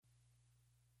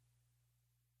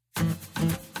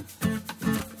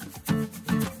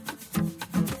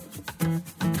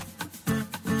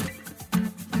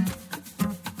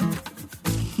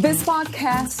This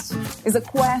podcast is a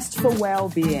quest for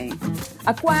well-being,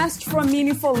 a quest for a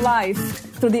meaningful life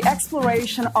through the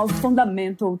exploration of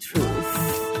fundamental truth.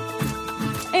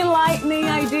 Enlightening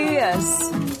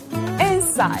ideas,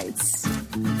 insights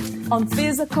on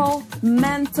physical,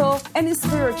 mental, and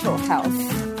spiritual health.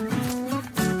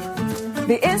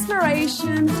 The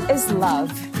inspiration is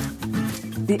love.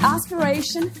 The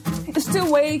aspiration is to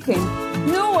awaken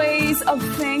new ways of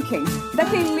thinking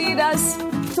that can lead us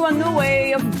to a new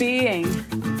way of being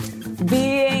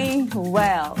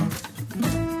well.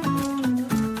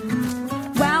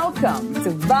 Welcome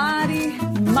to Body,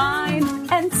 Mind,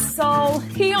 and Soul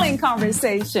Healing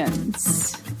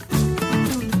Conversations.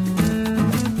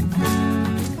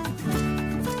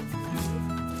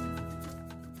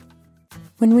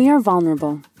 When we are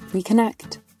vulnerable, we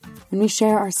connect. When we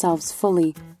share ourselves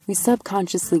fully, we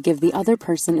subconsciously give the other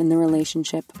person in the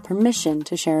relationship permission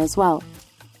to share as well.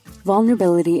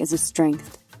 Vulnerability is a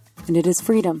strength, and it is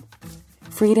freedom.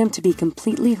 Freedom to be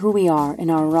completely who we are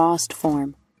in our rawest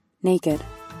form, naked.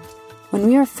 When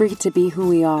we are free to be who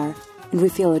we are, and we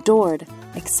feel adored,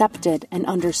 accepted, and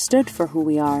understood for who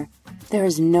we are, there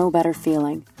is no better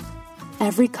feeling.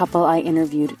 Every couple I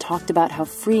interviewed talked about how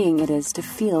freeing it is to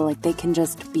feel like they can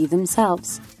just be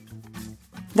themselves.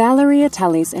 Valeria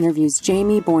Teles interviews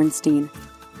Jamie Bornstein,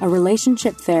 a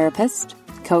relationship therapist,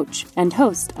 coach, and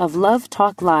host of Love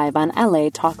Talk Live on LA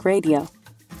Talk Radio.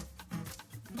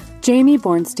 Jamie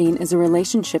Bornstein is a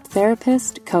relationship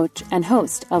therapist, coach, and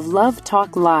host of Love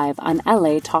Talk Live on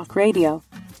LA Talk Radio.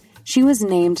 She was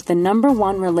named the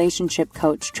 #1 relationship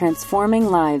coach transforming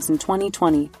lives in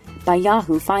 2020 by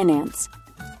Yahoo Finance.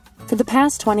 For the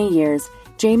past 20 years,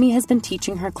 Jamie has been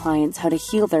teaching her clients how to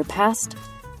heal their past,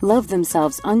 love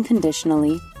themselves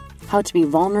unconditionally, how to be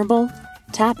vulnerable,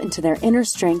 tap into their inner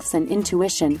strengths and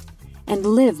intuition, and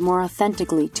live more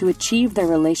authentically to achieve their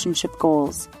relationship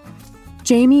goals.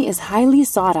 Jamie is highly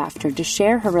sought after to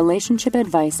share her relationship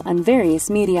advice on various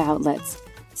media outlets,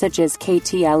 such as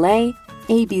KTLA,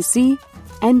 ABC,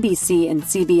 NBC and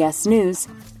CBS News,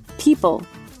 People,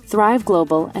 Thrive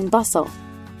Global, and Bustle.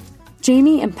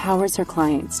 Jamie empowers her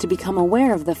clients to become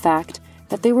aware of the fact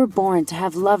that they were born to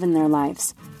have love in their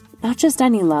lives, not just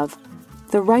any love,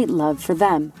 the right love for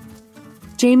them.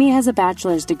 Jamie has a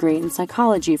bachelor's degree in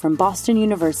psychology from Boston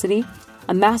University,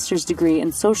 a master's degree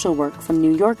in social work from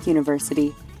New York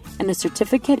University, and a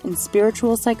certificate in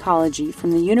spiritual psychology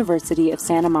from the University of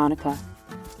Santa Monica.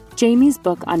 Jamie's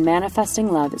book on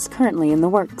manifesting love is currently in the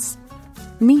works.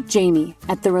 Meet Jamie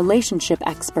at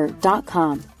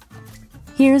therelationshipexpert.com.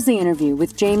 Here's the interview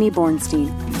with Jamie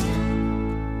Bornstein.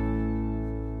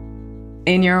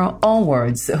 In your own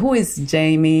words, who is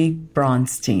Jamie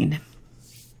Bornstein?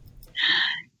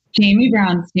 Jamie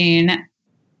Bornstein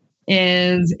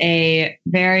is a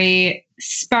very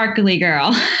sparkly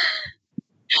girl.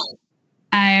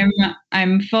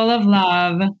 I'm full of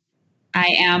love.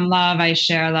 I am love. I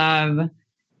share love.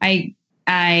 I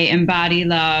embody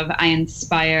love. I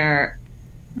inspire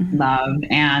love.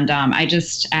 And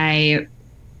I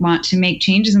want to make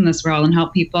changes in this world and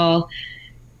help people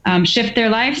shift their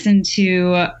lives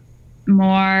into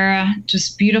more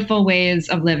just beautiful ways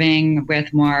of living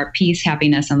with more peace,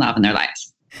 happiness, and love in their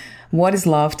lives. What is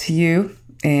love to you?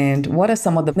 And what are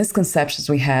some of the misconceptions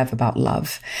we have about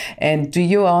love? And do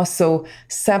you also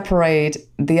separate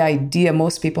the idea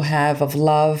most people have of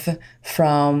love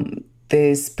from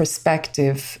this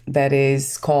perspective that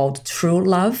is called true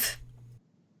love?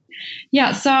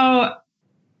 Yeah. So,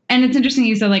 and it's interesting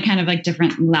you said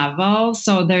different levels.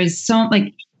 So there's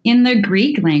in the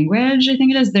Greek language, I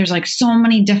think it is, there's so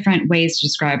many different ways to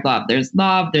describe love. There's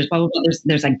love, there's blah, blah, blah,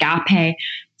 there's agape.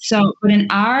 So, but in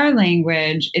our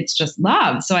language, it's just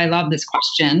love. So I love this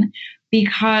question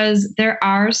because there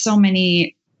are so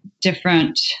many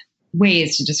different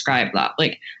ways to describe love.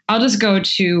 I'll just go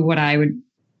to what I would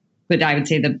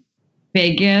say the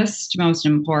biggest, most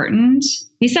important,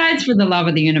 besides for the love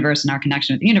of the universe and our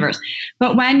connection with the universe.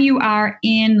 But when you are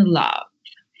in love,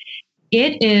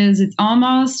 it's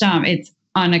almost, it's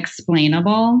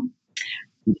unexplainable,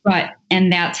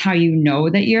 and that's how you know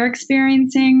that you're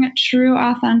experiencing true,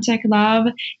 authentic love.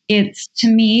 To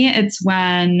me, it's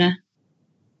when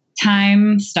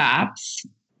time stops,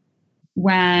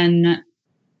 when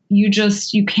you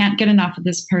can't get enough of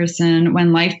this person,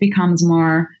 when life becomes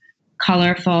more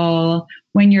colorful,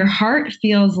 when your heart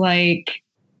feels like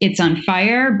it's on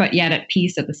fire, but yet at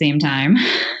peace at the same time.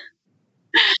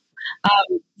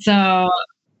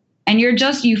 And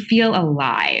you feel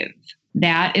alive.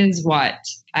 That is what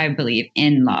I believe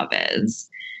in love is.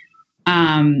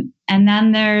 And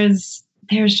then there's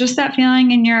just that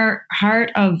feeling in your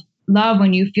heart of love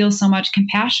when you feel so much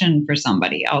compassion for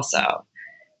somebody also.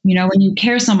 When you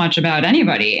care so much about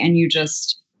anybody and you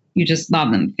just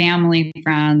love them, family,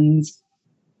 friends.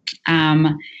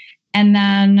 And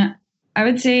then I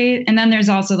would say, and then there's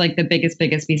also like the biggest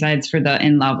besides for the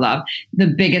in love, the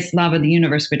biggest love of the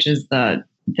universe, which is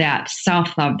that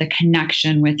self-love, the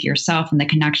connection with yourself and the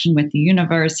connection with the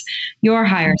universe, your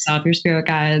higher self, your spirit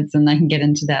guides. And I can get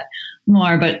into that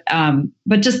more, but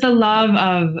just the love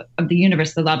of the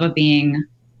universe, the love of being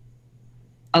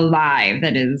alive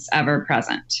that is ever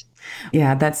present.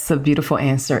 Yeah, that's a beautiful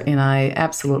answer. And I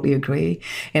absolutely agree.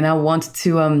 And I want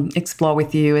to explore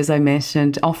with you, as I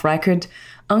mentioned off record,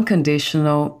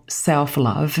 unconditional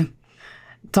self-love.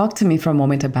 Talk to me for a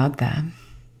moment about that.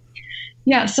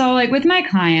 Yeah. So like with my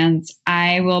clients,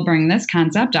 I will bring this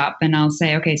concept up and I'll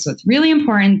say, okay, so it's really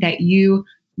important that you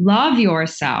love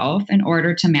yourself in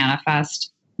order to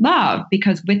manifest love,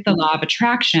 because with the law of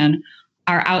attraction,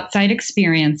 our outside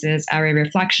experiences are a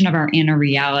reflection of our inner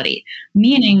reality,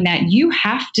 meaning that you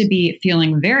have to be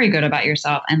feeling very good about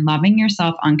yourself and loving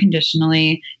yourself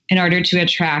unconditionally in order to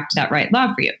attract that right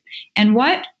love for you. And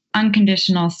what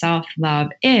unconditional self-love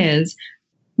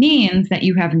means that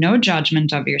you have no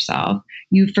judgment of yourself.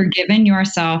 You've forgiven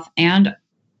yourself and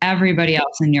everybody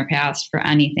else in your past for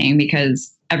anything,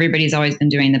 because everybody's always been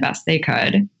doing the best they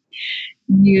could.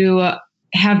 You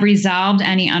have resolved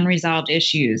any unresolved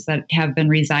issues that have been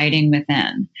residing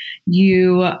within.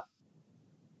 You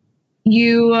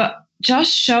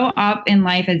just show up in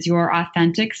life as your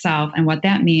authentic self. And what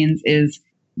that means is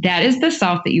that is the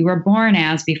self that you were born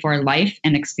as before life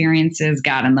and experiences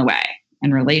got in the way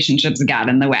and relationships got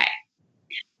in the way.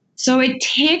 So it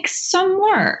takes some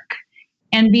work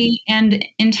and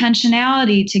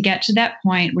intentionality to get to that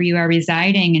point where you are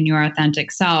residing in your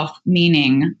authentic self,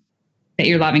 meaning that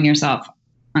you're loving yourself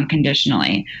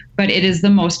unconditionally. But it is the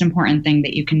most important thing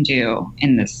that you can do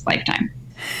in this lifetime.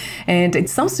 And it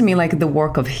sounds to me like the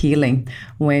work of healing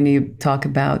when you talk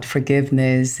about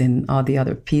forgiveness and all the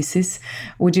other pieces.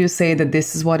 Would you say that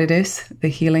this is what it is, the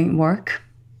healing work?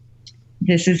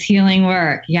 This is healing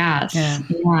work. Yes.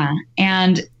 Yeah.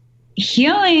 And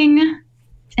healing,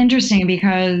 it's interesting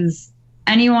because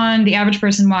the average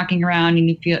person walking around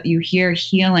and you hear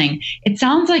healing, it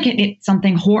sounds like it's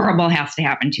something horrible has to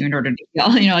happen to you in order to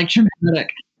heal, like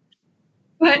traumatic.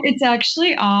 But it's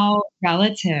actually all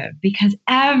relative, because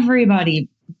everybody,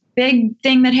 big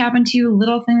thing that happened to you,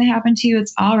 little thing that happened to you,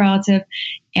 it's all relative.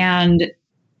 And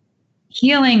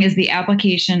healing is the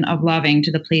application of loving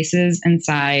to the places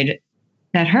inside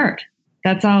that hurt.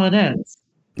 That's all it is.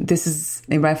 This is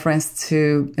in reference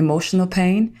to emotional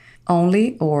pain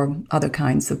only, or other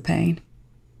kinds of pain?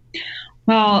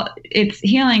 Well,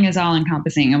 healing is all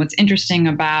encompassing. And what's interesting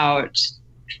about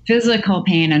physical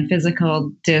pain and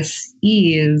physical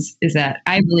dis-ease is that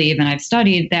I believe, and I've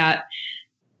studied, that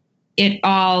it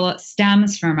all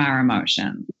stems from our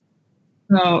emotions.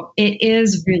 So it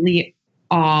is really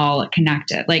all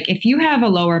connected. Like if you have a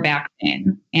lower back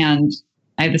pain, and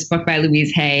I have this book by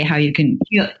Louise Hay, How You Can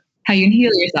Heal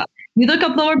Yourself. You look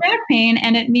up lower back pain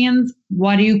and it means,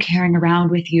 what are you carrying around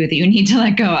with you that you need to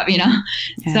let go of, Yeah.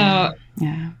 So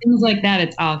things like that,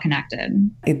 it's all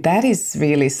connected. That is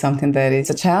really something that is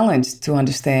a challenge to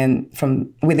understand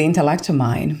with the intellectual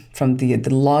mind, from the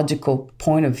logical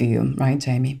point of view, right,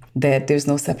 Jamie? That there's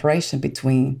no separation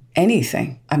between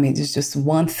anything. I mean, there's just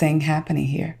one thing happening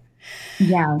here.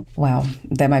 Yeah. Well,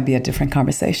 that might be a different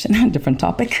conversation, a different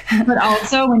topic. But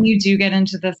also when you do get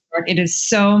into this work, it is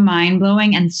so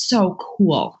mind-blowing and so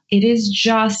cool. It is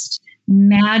just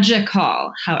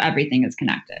magical how everything is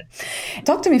connected.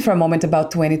 Talk to me for a moment about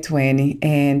 2020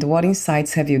 and what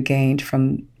insights have you gained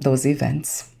from those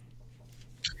events?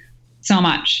 So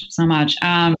much.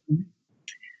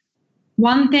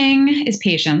 One thing is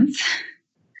patience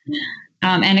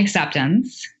and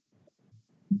acceptance,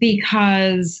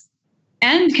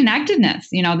 and connectedness.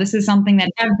 This is something that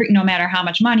no matter how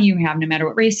much money you have, no matter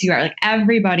what race you are, like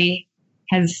everybody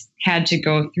has had to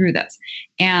go through this.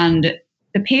 And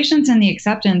the patience and the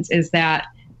acceptance is that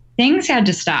things had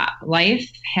to stop.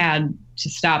 Life had to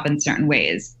stop in certain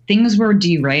ways. Things were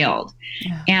derailed.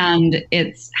 Yeah. And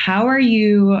it's how do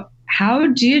you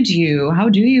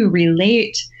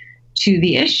relate to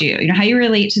the issue? How you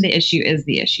relate to the issue is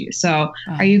the issue. So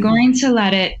are you going to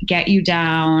let it get you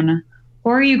down?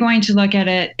 Or are you going to look at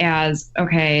it as,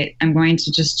 okay, I'm going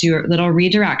to just do a little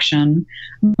redirection.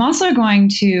 I'm also going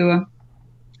to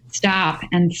stop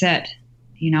and sit.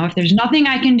 If there's nothing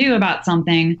I can do about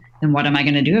something, then what am I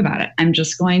going to do about it? I'm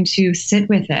just going to sit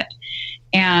with it.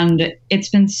 And it's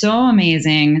been so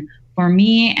amazing for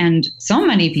me and so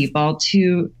many people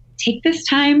to take this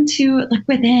time to look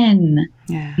within,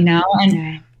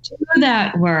 and do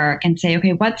that work and say,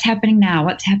 okay, what's happening now?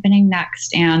 What's happening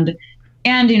next? And,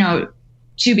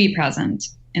 to be present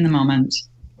in the moment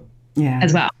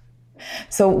as well.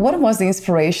 So what was the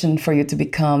inspiration for you to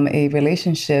become a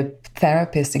relationship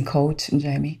therapist and coach,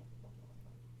 Jamie?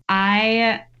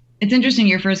 It's interesting.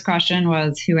 Your first question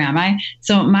was, who am I?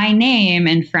 So my name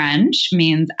in French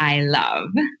means I love.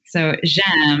 So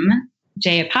j'aime,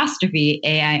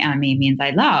 J'Aime, means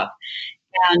I love.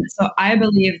 And so I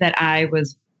believe that I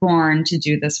was born to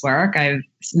do this work.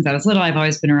 Since I was little, I've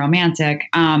always been a romantic.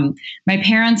 My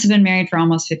parents have been married for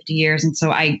almost 50 years. And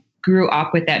so I grew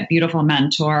up with that beautiful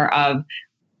mentor of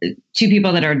two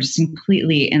people that are just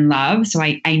completely in love. So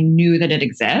I knew that it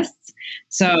exists.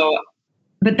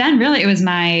 But then really it was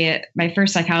my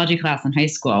first psychology class in high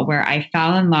school where I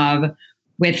fell in love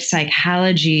with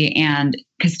psychology, and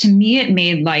because to me it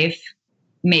made life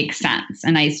make sense,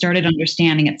 and I started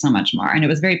understanding it so much more, and it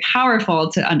was very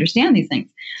powerful to understand these things.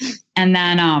 And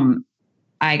then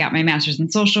I got my master's in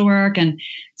social work, and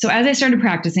so as I started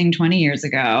practicing 20 years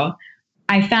ago,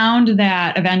 I found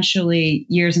that eventually,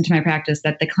 years into my practice,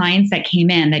 that the clients that came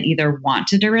in that either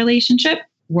wanted a relationship,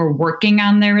 were working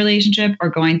on their relationship, or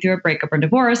going through a breakup or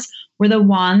divorce were the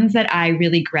ones that I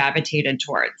really gravitated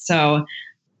towards. So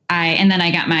and then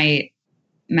I got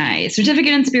my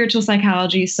certificate in spiritual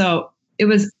psychology. So it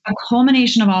was a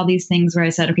culmination of all these things where I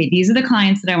said, okay, these are the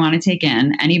clients that I want to take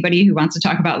in. Anybody who wants to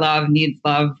talk about love, needs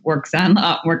love,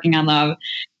 working on love.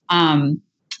 And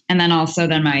then also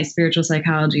my spiritual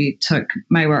psychology took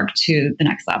my work to the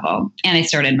next level. And I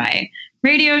started my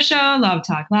radio show, Love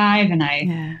Talk Live, and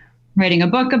writing a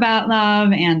book about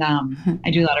love, and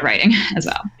I do a lot of writing as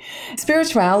well.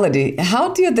 Spirituality.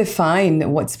 How do you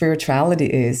define what spirituality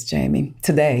is, Jamie,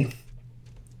 today?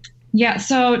 Yeah,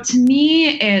 so to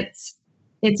me, it's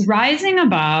rising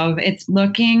above. It's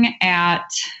looking at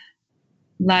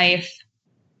life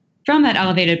from that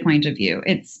elevated point of view.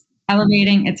 It's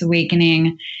elevating, it's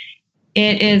awakening.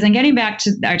 It is, and getting back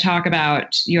to our talk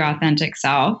about your authentic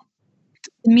self,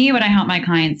 to me, what I help my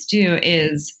clients do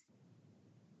is,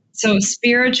 so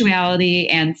spirituality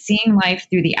and seeing life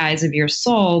through the eyes of your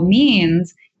soul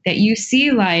means that you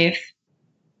see life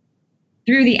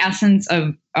through the essence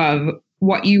of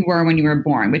what you were when you were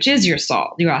born, which is your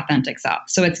soul, your authentic self.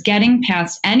 So it's getting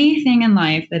past anything in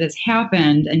life that has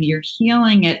happened, and you're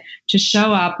healing it to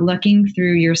show up looking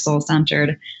through your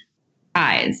soul-centered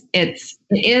eyes. It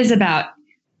is about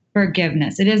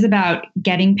forgiveness. It is about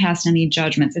getting past any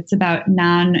judgments. It's about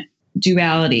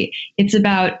non-duality. It's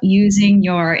about using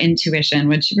your intuition,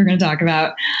 which we're going to talk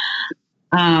about.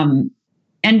 And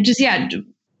just,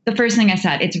 the first thing I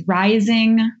said, it's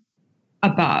rising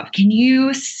above. Can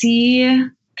you see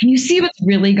what's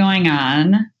really going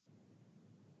on?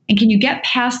 And can you get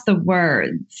past the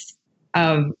words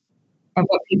of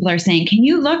what people are saying? Can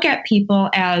you look at people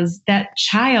as that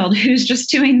child who's just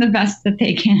doing the best that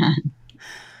they can?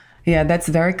 Yeah, that's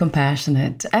very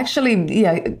compassionate. Actually,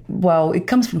 it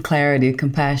comes from clarity,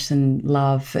 compassion,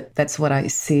 love. That's what I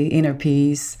see, inner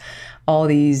peace, all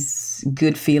these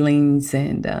good feelings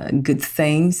and good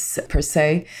things per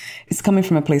se. It's coming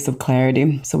from a place of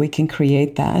clarity, so we can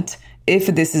create that. If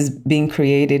this is being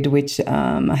created, which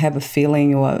I have a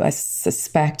feeling, or I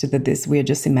suspect that we're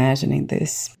just imagining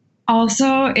this.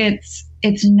 Also, it's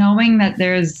knowing that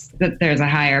there's a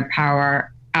higher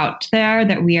power out there,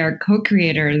 that we are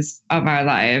co-creators of our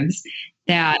lives,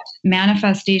 that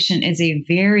manifestation is a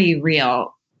very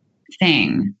real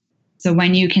thing. So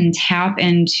when you can tap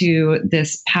into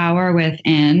this power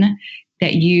within,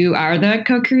 that you are the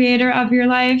co-creator of your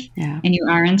life, and you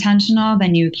are intentional,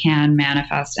 then you can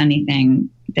manifest anything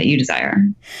that you desire.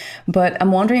 But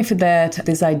I'm wondering if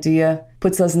this idea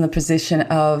puts us in the position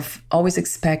of always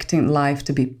expecting life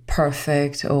to be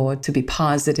perfect or to be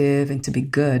positive and to be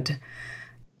good.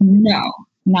 No,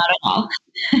 not at all.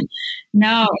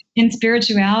 No, in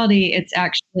spirituality, it's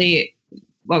actually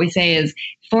what we say is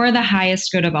for the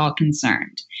highest good of all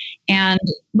concerned. And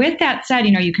with that said,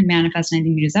 you can manifest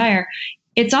anything you desire.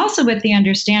 It's also with the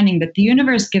understanding that the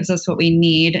universe gives us what we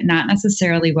need, not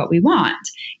necessarily what we want.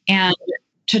 And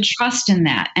to trust in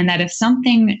that, and that if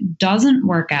something doesn't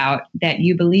work out, that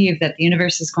you believe that the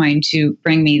universe is going to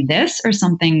bring me this or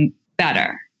something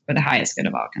better for the highest good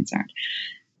of all concerned.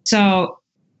 So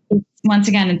once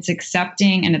again, it's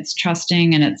accepting, and it's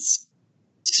trusting, and it's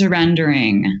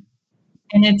surrendering.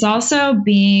 And it's also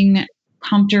being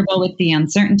comfortable with the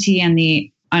uncertainty and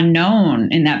the unknown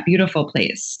in that beautiful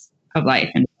place of life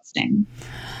and trusting.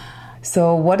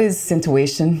 So what is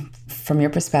intuition from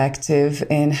your perspective,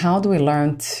 and how do we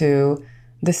learn to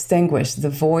distinguish the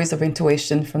voice of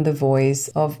intuition from the voice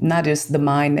of not just the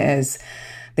mind as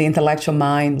the intellectual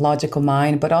mind, logical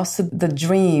mind, but also the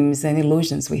dreams and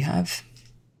illusions we have.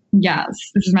 Yes,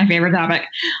 this is my favorite topic.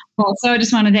 Also, I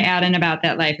just wanted to add in about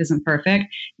that life isn't perfect,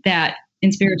 that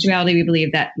in spirituality, we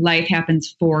believe that life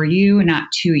happens for you,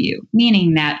 not to you,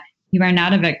 meaning that you are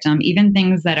not a victim. Even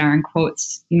things that are in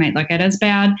quotes you might look at as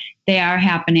bad, they are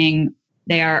happening.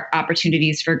 They are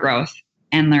opportunities for growth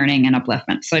and learning and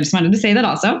upliftment. So I just wanted to say that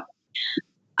also.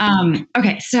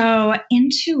 Okay, so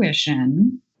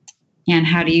intuition and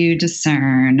how do you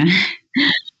discern?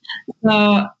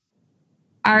 So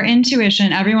our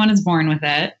intuition, everyone is born with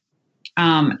it.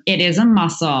 It is a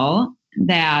muscle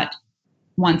that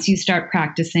once you start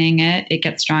practicing it, it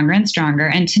gets stronger and stronger.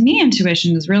 And to me,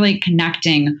 intuition is really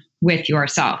connecting with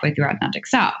yourself, with your authentic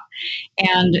self.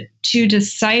 And to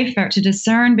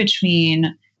discern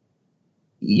between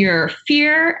your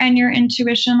fear and your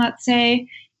intuition, let's say,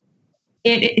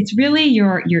 it's really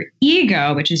your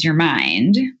ego, which is your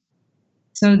mind.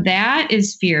 So that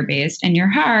is fear-based, and your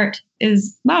heart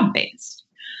is love-based.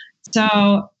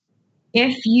 So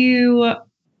if you,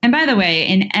 and by the way,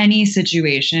 in any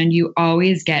situation, you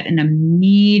always get an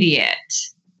immediate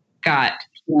gut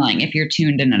feeling if you're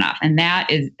tuned in enough. And that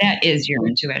is your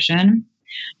intuition.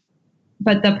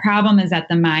 But the problem is that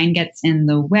the mind gets in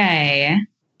the way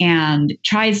and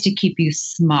tries to keep you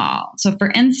small. So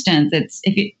for instance,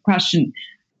 if you question,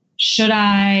 should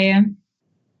I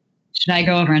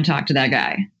go over and talk to that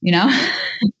guy?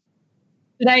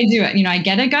 Should I do it? I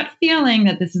get a gut feeling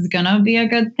that this is going to be a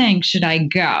good thing. Should I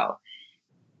go?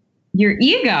 Your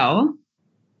ego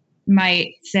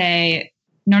might say,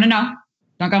 no,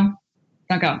 don't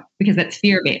go, because that's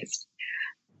fear-based.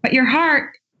 But your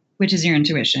heart, which is your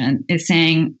intuition, is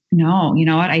saying, no, you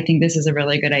know what? I think this is a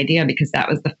really good idea because that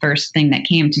was the first thing that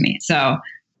came to me. So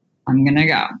I'm going to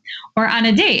go. Or on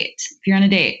a date, if you're on a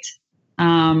date,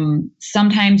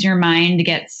 sometimes your mind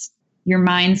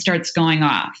starts going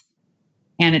off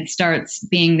and it starts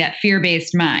being that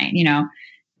fear-based mind.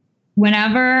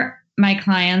 Whenever my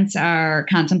clients are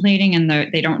contemplating and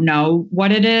they don't know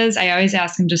what it is, I always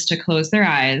ask them just to close their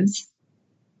eyes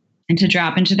and to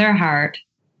drop into their heart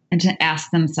and to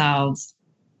ask themselves,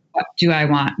 what do I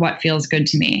want? What feels good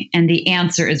to me? And the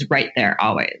answer is right there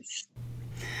always.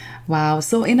 Wow.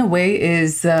 So in a way,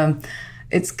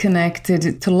 it's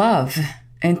connected to love.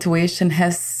 Intuition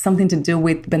has something to do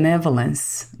with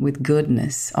benevolence, with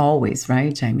goodness, always,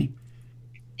 right, Jamie?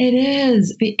 It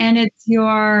is. And it's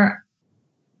your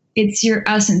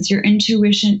essence. Your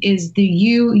intuition is the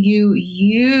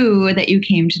you that you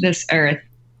came to this earth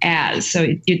as. So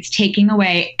it's taking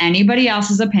away anybody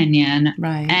else's opinion,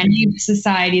 right, any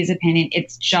society's opinion.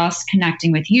 It's just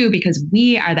connecting with you because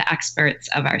we are the experts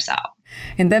of ourselves.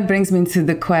 And that brings me to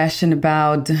the question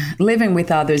about living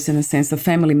with others in a sense of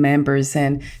family members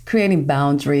and creating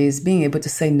boundaries, being able to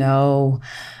say no.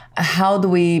 How do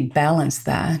we balance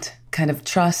that? Kind of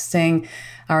trusting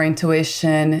our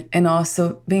intuition and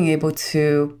also being able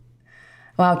to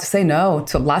say no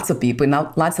to lots of people,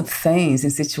 lots of things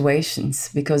and situations,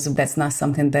 because that's not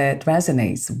something that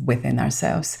resonates within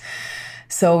ourselves.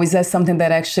 So is that something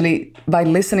that actually, by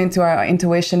listening to our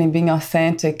intuition and being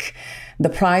authentic, the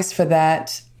price for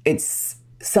that, it's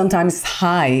sometimes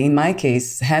high. In my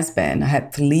case, has been. I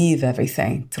had to leave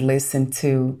everything to listen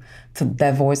to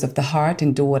that voice of the heart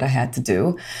and do what I had to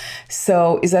do.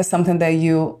 So is that something that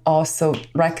you also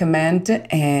recommend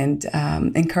and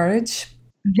encourage?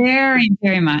 Very,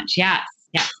 very much. Yes.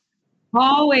 Yes.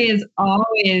 Always,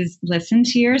 always listen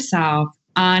to yourself,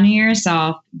 honor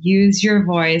yourself, use your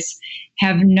voice,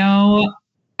 have no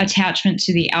attachment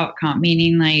to the outcome,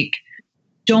 meaning like,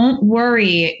 don't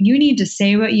worry. You need to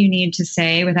say what you need to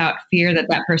say without fear that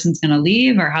person's going to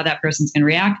leave or how that person's going to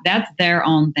react. That's their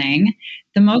own thing.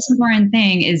 The most important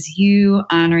thing is you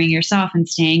honoring yourself and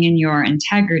staying in your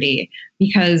integrity,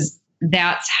 because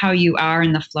that's how you are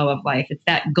in the flow of life. It's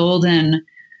that golden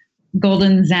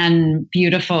Zen,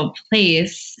 beautiful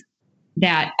place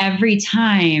that every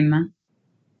time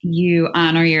you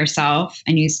honor yourself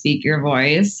and you speak your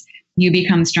voice, you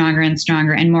become stronger and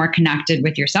stronger and more connected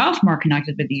with yourself, more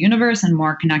connected with the universe, and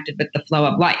more connected with the flow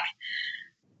of life.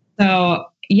 So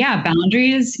yeah,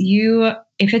 boundaries,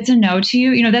 if it's a no to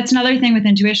you, that's another thing with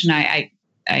intuition. I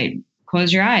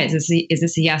close your eyes. Is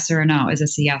this a yes or a no? Is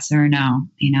this a yes or a no?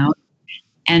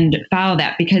 And follow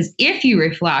that, because if you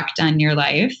reflect on your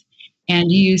life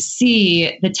and you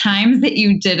see the times that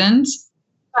you didn't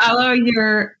follow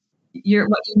your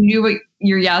what you knew what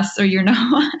your yes or your no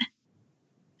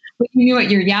you knew what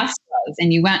your yes was,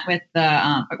 and you went with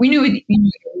we knew what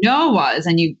your no was,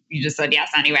 and you just said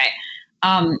yes anyway.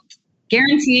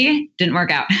 Guarantee didn't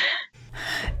work out.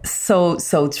 So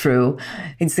true.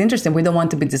 It's interesting. We don't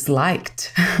want to be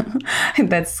disliked.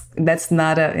 that's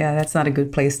not a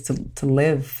good place to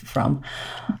live from.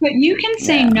 But you can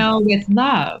say no with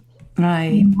love.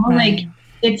 Right. Like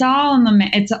it's all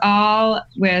it's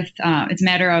a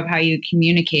matter of how you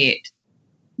communicate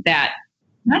that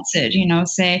message,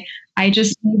 say, I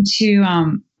just need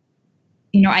to,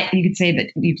 you could say that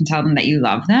you can tell them that you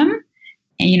love them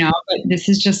and, but this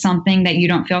is just something that you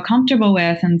don't feel comfortable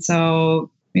with. And so,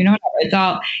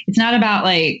 it's not about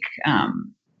like,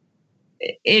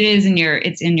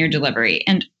 it's in your delivery.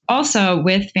 And also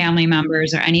with family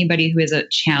members or anybody who is a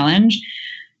challenge,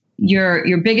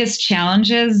 your biggest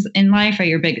challenges in life are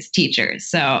your biggest teachers.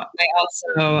 So I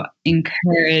also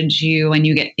encourage you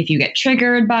if you get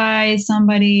triggered by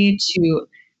somebody to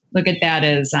look at that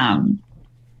as,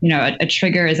 a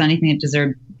trigger is anything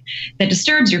that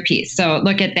disturbs your peace. So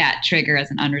look at that trigger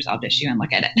as an unresolved issue and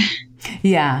look at it.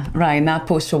 Yeah, right. Not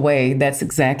push away. That's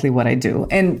exactly what I do.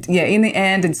 And yeah, in the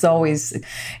end, it's always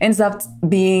ends up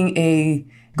being a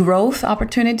growth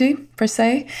opportunity per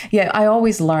se. Yeah, I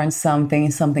always learn something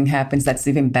and something happens that's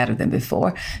even better than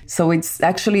before. So it's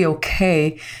actually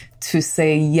okay to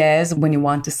say yes when you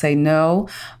want to say no,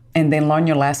 and then learn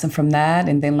your lesson from that,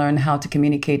 and then learn how to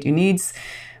communicate your needs.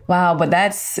 Wow, but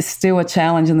that's still a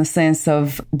challenge in the sense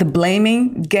of the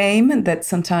blaming game that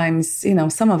sometimes,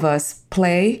 some of us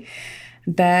play.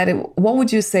 What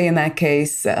would you say in that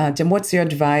case, Jim? What's your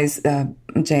advice,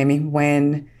 Jamie,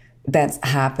 when that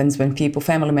happens, when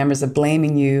family members are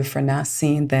blaming you for not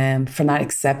seeing them, for not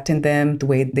accepting them the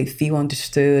way they feel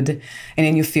understood, and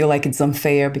then you feel like it's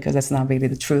unfair because that's not really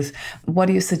the truth? What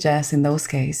do you suggest in those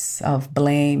cases of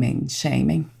blaming,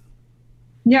 shaming?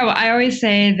 Yeah, well, I always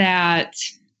say that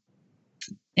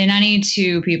in any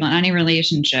two people, in any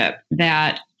relationship,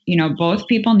 that, both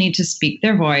people need to speak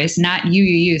their voice, not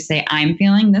you say, I'm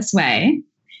feeling this way,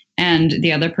 and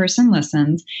the other person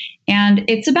listens. And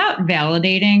it's about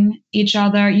validating each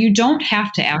other. You don't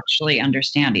have to actually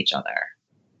understand each other.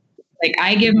 Like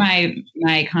I give my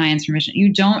clients permission.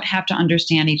 You don't have to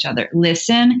understand each other.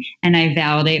 Listen, and I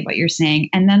validate what you're saying.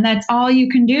 And then that's all you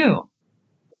can do.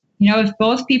 If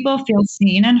both people feel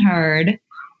seen and heard,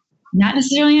 not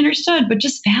necessarily understood, but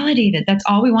just validated. That's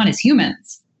all we want as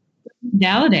humans.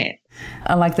 Validate.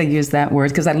 I like to use that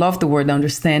word because I love the word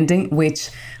understanding, which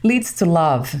leads to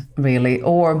love, really,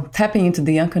 or tapping into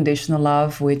the unconditional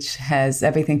love, which has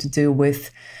everything to do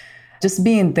with just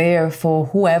being there for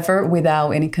whoever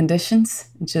without any conditions,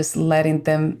 just letting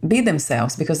them be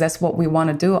themselves, because that's what we want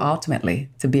to do ultimately,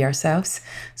 to be ourselves.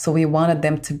 So we wanted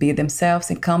them to be themselves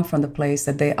and come from the place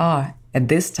that they are at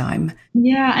this time.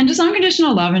 Yeah, and just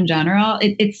unconditional love in general,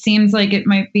 it seems like it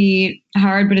might be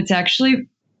hard, but it's actually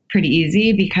pretty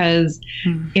easy, because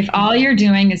if all you're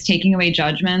doing is taking away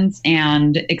judgments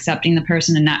and accepting the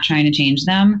person and not trying to change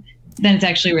them, then it's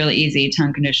actually really easy to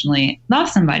unconditionally love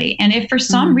somebody. And if for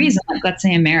some reason, like let's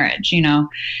say a marriage, a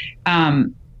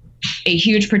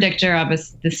huge predictor of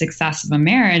the success of a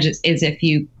marriage is if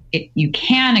you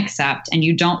can accept and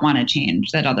you don't want to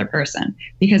change that other person.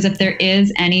 Because if there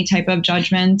is any type of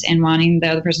judgment and wanting the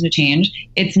other person to change,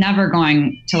 it's never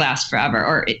going to last forever,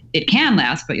 or it can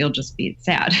last, but you'll just be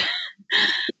sad.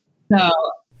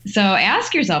 So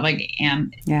ask yourself, like,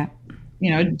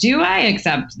 do I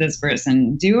accept this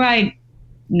person? Do I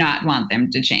not want them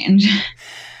to change?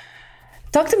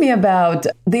 Talk to me about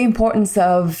the importance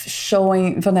of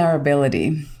showing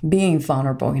vulnerability, being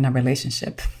vulnerable in a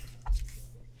relationship.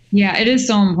 Yeah, it is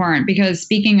so important, because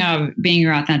speaking of being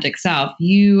your authentic self,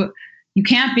 you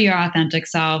can't be your authentic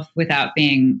self without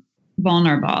being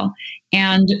vulnerable.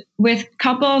 And with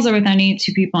couples or with any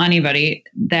two people, anybody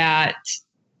that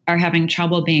are having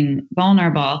trouble being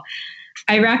vulnerable,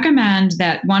 I recommend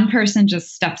that one person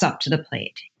just steps up to the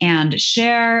plate and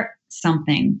share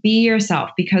something, be yourself,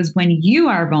 because when you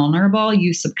are vulnerable,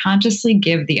 you subconsciously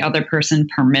give the other person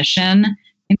permission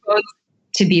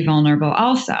to be vulnerable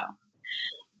also.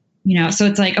 So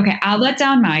it's like, okay, I'll let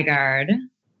down my guard,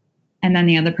 and then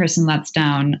the other person lets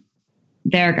down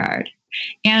their guard.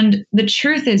 And the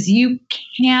truth is, you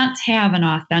can't have an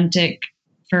authentic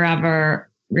forever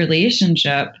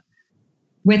relationship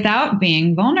without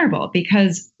being vulnerable,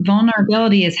 because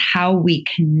vulnerability is how we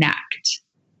connect.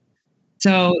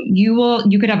 So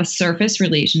you could have a surface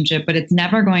relationship, but it's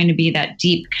never going to be that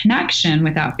deep connection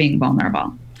without being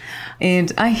vulnerable.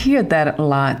 And I hear that a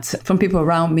lot from people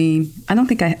around me. I don't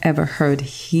think I ever heard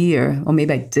here, or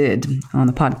maybe I did on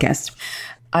the podcast.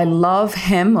 I love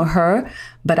him or her,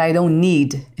 but I don't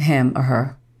need him or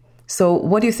her. So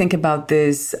what do you think about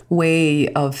this way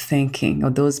of thinking, or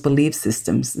those belief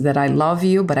systems that I love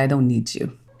you, but I don't need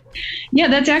you? Yeah,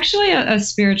 that's actually a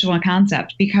spiritual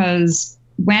concept, because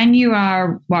when you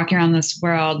are walking around this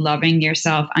world loving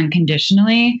yourself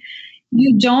unconditionally,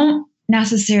 you don't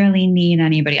necessarily need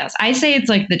anybody else. I say it's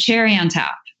like the cherry on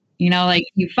top. Like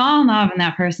you fall in love and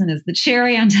that person is the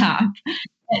cherry on top.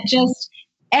 It just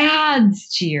adds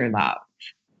to your love.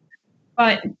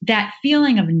 But that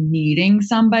feeling of needing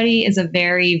somebody is a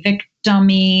very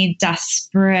victim-y,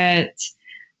 desperate,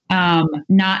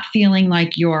 not feeling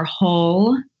like you're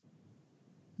whole.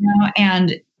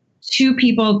 And two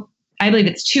people, I believe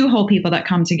it's two whole people that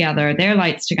come together, their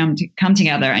lights to come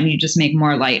together, and you just make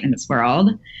more light in this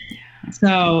world.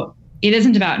 So it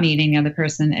isn't about needing the other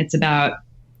person. It's about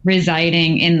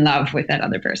residing in love with that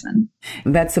other person.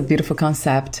 That's a beautiful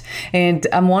concept. And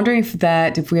I'm wondering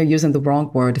if we are using the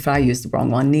wrong word, if I use the wrong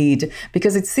one, need,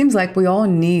 because it seems like we all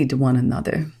need one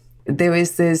another. There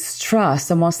is this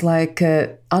trust, almost like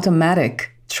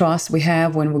automatic trust we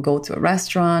have when we go to a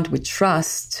restaurant. We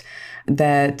trust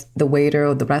that the waiter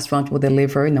or the restaurant will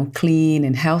deliver, clean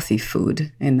and healthy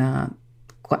food, and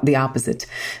the opposite.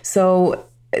 So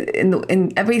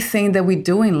in everything that we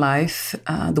do in life,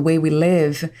 the way we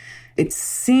live, it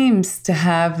seems to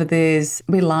have this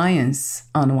reliance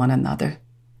on one another,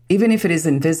 even if it is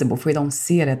invisible, if we don't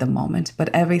see it at the moment. But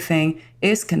everything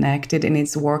is connected, and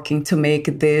it's working to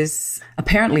make this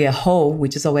apparently a whole,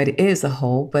 which already is a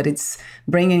whole, but it's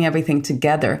bringing everything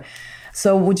together.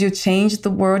 So would you change the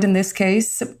word in this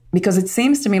case? Because it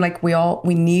seems to me like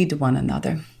we need one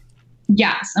another.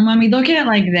 Yes. And when we look at it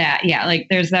like that, like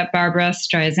there's that Barbara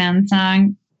Streisand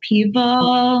song,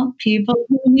 people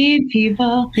who need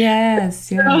people. Yes.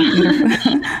 Yeah.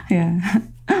 Yeah.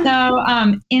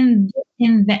 So in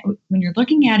that, when you're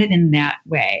looking at it in that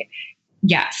way,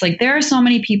 yes, like there are so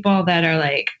many people that are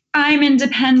like, I'm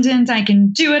independent, I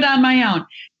can do it on my own.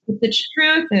 But the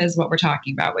truth is, what we're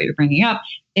talking about, what you're bringing up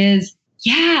is,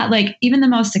 like even the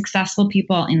most successful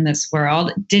people in this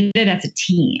world did it as a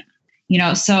team,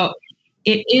 so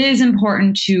it is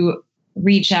important to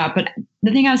reach out. But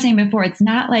the thing I was saying before, it's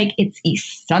not like it's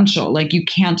essential. Like you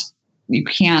can't,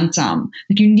 like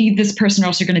you need this person or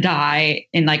else you're going to die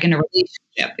in a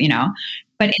relationship,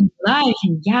 but in life,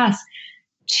 yes,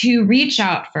 to reach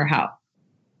out for help,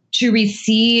 to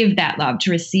receive that love, to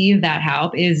receive that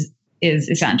help is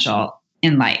essential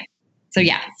in life. So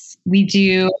yes, we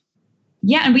do.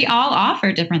 Yeah. And we all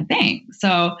offer different things.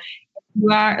 So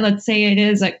you are, let's say it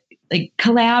is like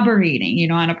collaborating,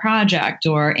 on a project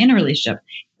or in a relationship,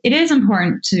 it is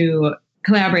important to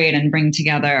collaborate and bring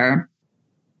together,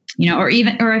 or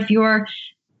if you're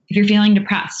feeling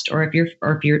depressed or if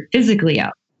you're physically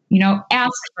ill,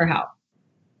 ask for help.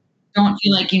 Don't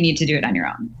feel like you need to do it on your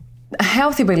own. A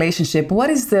healthy relationship, what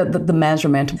is the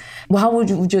measurement? How would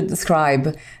you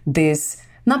describe this,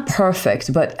 not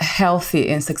perfect, but healthy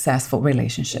and successful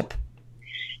relationship?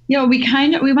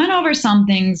 We went over some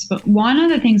things, but one of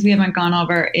the things we haven't gone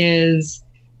over is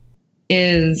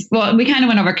we kind of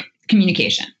went over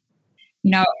communication.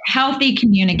 Healthy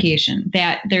communication,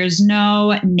 that there's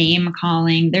no name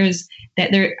calling,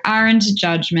 that there aren't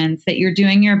judgments, that you're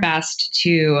doing your best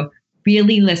to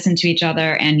really listen to each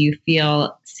other and you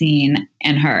feel seen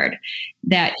and heard,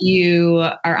 that you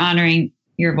are honoring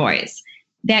your voice,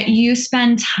 that you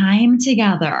spend time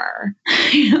together,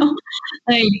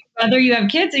 like whether you have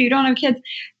kids or you don't have kids,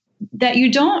 that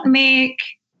you don't make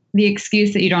the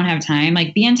excuse that you don't have time.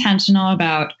 Like be intentional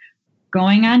about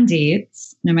going on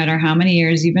dates, no matter how many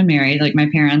years you've been married. Like my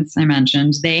parents, I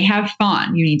mentioned, they have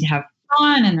fun. You need to have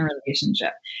fun in the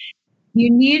relationship. You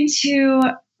need to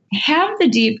have the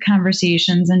deep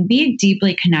conversations and be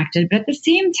deeply connected, but at the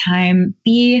same time,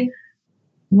 be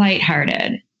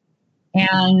lighthearted.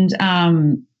 And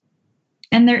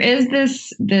there is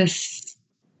this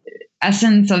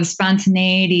essence of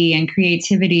spontaneity and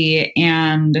creativity,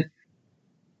 and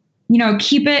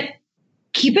keep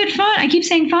it fun. I keep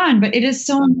saying fun, but it is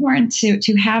so important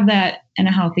to have that in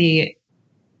a healthy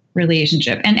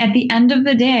relationship. And at the end of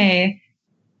the day,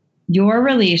 your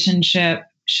relationship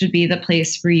should be the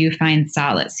place where you find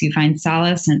solace. You find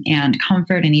solace and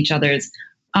comfort in each other's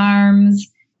arms,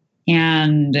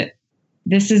 and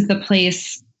this is the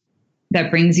place that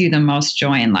brings you the most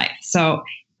joy in life. So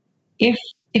if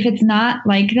it's not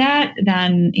like that,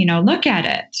 then, look at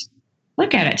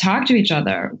it, talk to each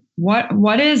other.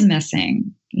 What is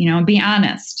missing? Be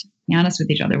honest with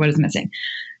each other. What is missing?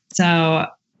 So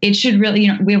it should really,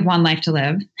 we have one life to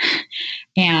live,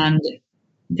 and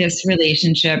this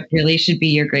relationship really should be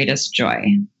your greatest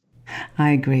joy.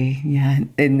 I agree. Yeah.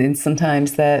 And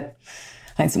sometimes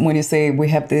when you say we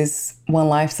have this one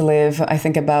life to live, I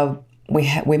think about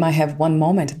we might have one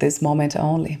moment, this moment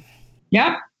only.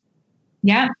 Yep.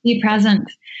 Yeah, be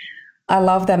present. I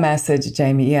love that message,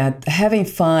 Jamie. Yeah, having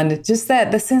fun, just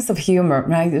the sense of humor,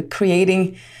 right?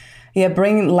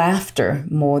 Bringing laughter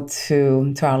more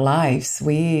to our lives.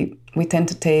 We tend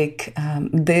to take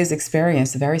this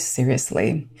experience very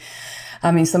seriously.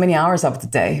 I mean, so many hours of the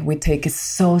day, we take it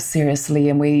so seriously,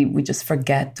 and we just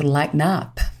forget to lighten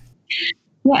up.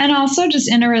 Well, and also just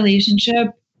in a relationship,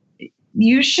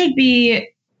 you shouldn't be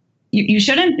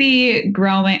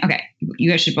growing. Okay.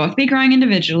 You guys should both be growing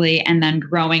individually and then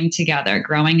growing together,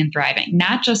 growing and thriving,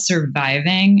 not just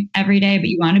surviving every day, but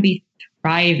you want to be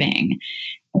thriving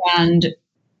and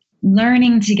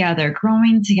learning together,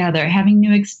 growing together, having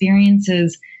new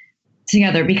experiences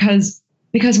together, because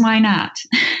why not?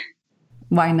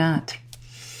 Why not?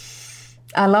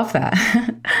 I love that.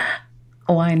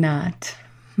 Why not?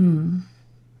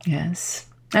 Yes.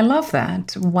 I love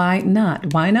that. Why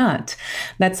not? Why not?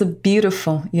 That's a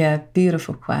beautiful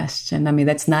question. I mean,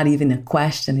 that's not even a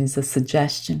question. It's a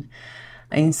suggestion,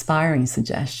 an inspiring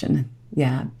suggestion.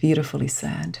 Yeah, beautifully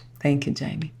said. Thank you,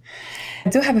 Jamie. I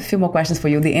do have a few more questions for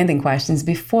you, the ending questions.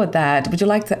 Before that, would you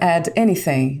like to add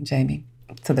anything, Jamie,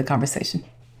 to the conversation?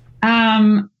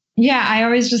 Yeah, I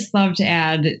always just love to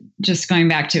add, just going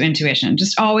back to intuition,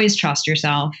 just always trust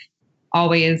yourself.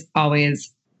 Always,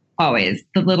 always, always.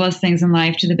 The littlest things in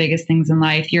life to the biggest things in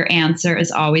life. Your answer is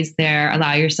always there.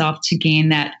 Allow yourself to gain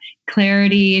that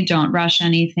clarity. Don't rush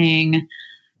anything.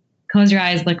 Close your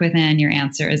eyes, look within. Your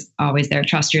answer is always there.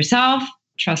 Trust yourself.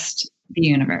 Trust the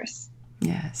universe.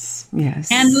 Yes,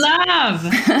 yes. And love.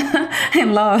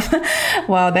 And love.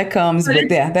 Wow, that comes, but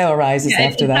that arises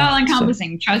after that. It's all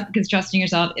encompassing. Trust, because trusting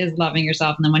yourself is loving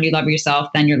yourself. And then when you love yourself,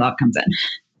 then your love comes in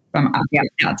from the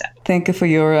outside. Thank you for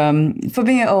your for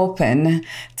being open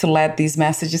to let these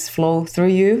messages flow through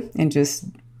you and just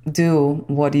do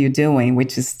what you're doing,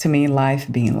 which is, to me, life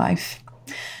being life.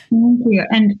 Thank you.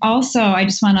 And also, I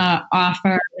just want to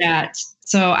offer that.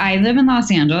 So I live in Los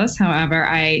Angeles. However,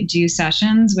 I do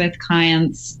sessions with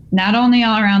clients not only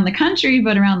all around the country,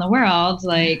 but around the world,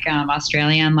 like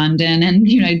Australia and London and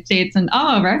the United States and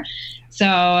all over.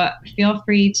 So feel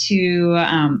free to,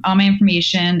 all my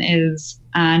information is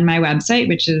on my website,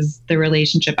 which is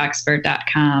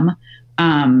therelationshipexpert.com.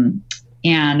 And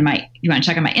you want to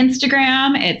check out my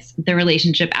Instagram, it's The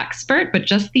Relationship Expert, but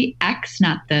just the X,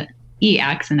 not the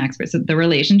EX and expert. So The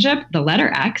Relationship, the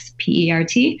letter X,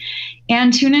 PERT.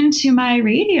 And tune into my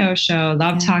radio show,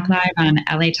 Love Talk Live on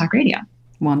LA Talk Radio.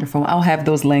 Wonderful. I'll have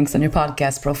those links on your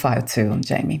podcast profile too,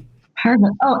 Jamie.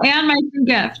 Perfect. Oh, and my free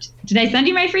gift. Did I send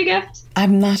you my free gift?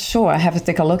 I'm not sure. I have to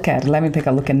take a look at it. Let me take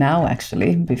a look at now,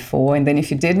 actually, before. And then if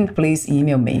you didn't, please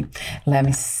email me. Let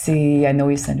me see. I know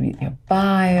you sent me your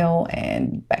bio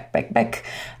and back.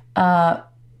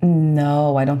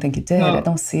 No, I don't think you did. I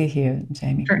don't see it here,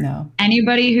 Jamie. For no.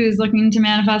 Anybody who's looking to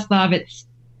manifest love,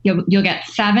 you'll get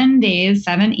 7 days,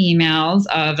 7 emails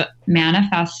of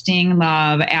manifesting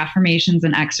love, affirmations,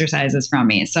 and exercises from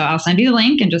me. So I'll send you the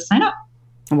link and just sign up.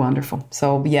 Wonderful.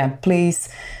 So please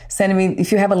send me,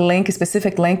 if you have a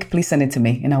specific link, please send it to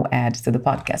me and I'll add to the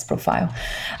podcast profile.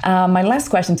 My last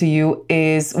question to you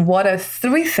is, what are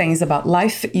 3 things about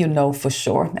life you know for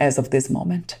sure as of this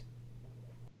moment?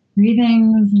 3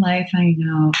 things life I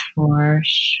know for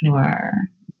sure.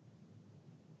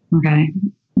 Okay.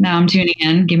 Now I'm tuning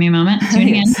in. Give me a moment.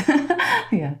 Tuning in.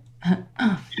 Yeah.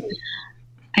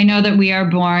 I know that we are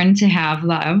born to have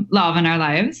love in our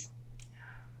lives.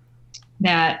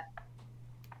 That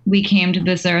we came to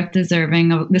this earth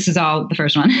deserving of, this is all the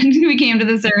first one. We came to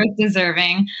this earth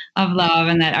deserving of love,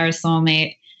 and that our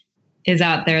soulmate is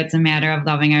out there. It's a matter of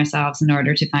loving ourselves in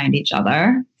order to find each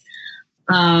other.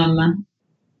 I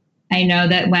know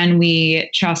that when we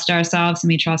trust ourselves and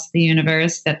we trust the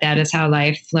universe, that is how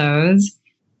life flows.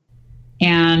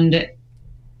 And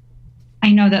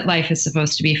I know that life is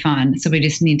supposed to be fun. So we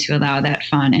just need to allow that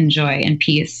fun and joy and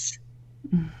peace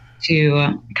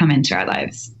to come into our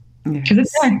lives. Because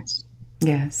it's there.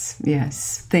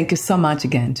 Yes. Thank you so much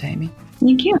again, Jamie.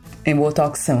 Thank you. And we'll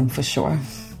talk soon for sure.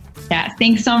 Yeah,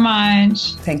 thanks so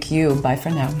much. Thank you. Bye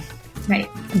for now.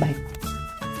 Right. Bye.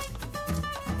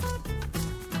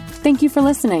 Thank you for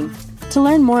listening. To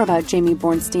learn more about Jamie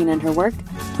Bornstein and her work,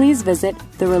 please visit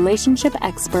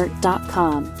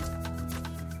therelationshipexpert.com.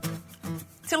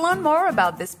 To learn more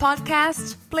about this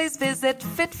podcast, please visit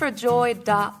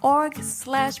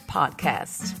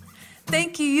fitforjoy.org/podcast.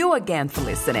 Thank you again for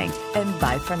listening, and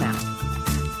bye for now.